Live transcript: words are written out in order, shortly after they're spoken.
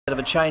Bit of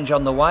a change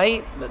on the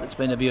way, but it's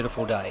been a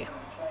beautiful day.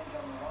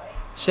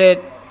 Set.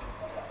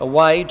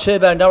 Away,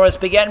 Turbo Norris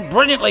began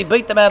brilliantly,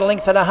 beat them out a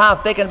length and a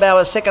half.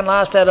 Beckenbauer second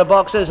last out of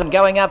boxes, and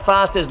going up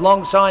fast is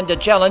Long Sign to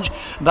challenge,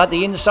 but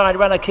the inside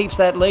runner keeps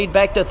that lead.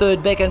 Back to third,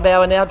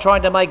 Beckenbauer now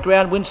trying to make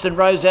ground. Winston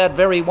Rose out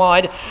very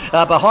wide.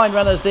 Behind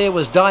runners there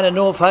was Dinah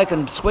Norfolk,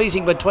 and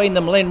squeezing between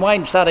them Len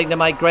Wayne starting to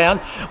make ground.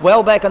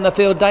 Well back in the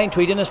field,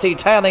 Daintree Dynasty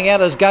tailing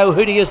out as Go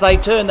Hootie as they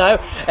turn though,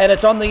 and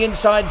it's on the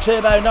inside.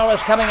 Turbo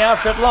Norris coming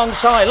after it. Long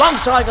Sign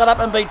got up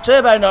and beat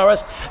Turbo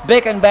Norris,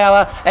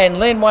 Beckenbauer and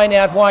Len Wayne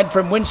out wide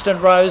from Winston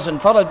Rose,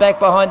 and followed back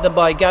behind them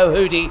by Go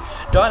Hootie.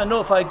 Dinah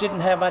Norfolk didn't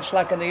have much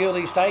luck in the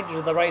early stages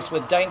of the race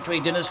with Daintree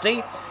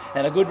Dynasty,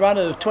 and a good run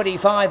of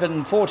 25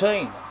 and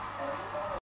 14.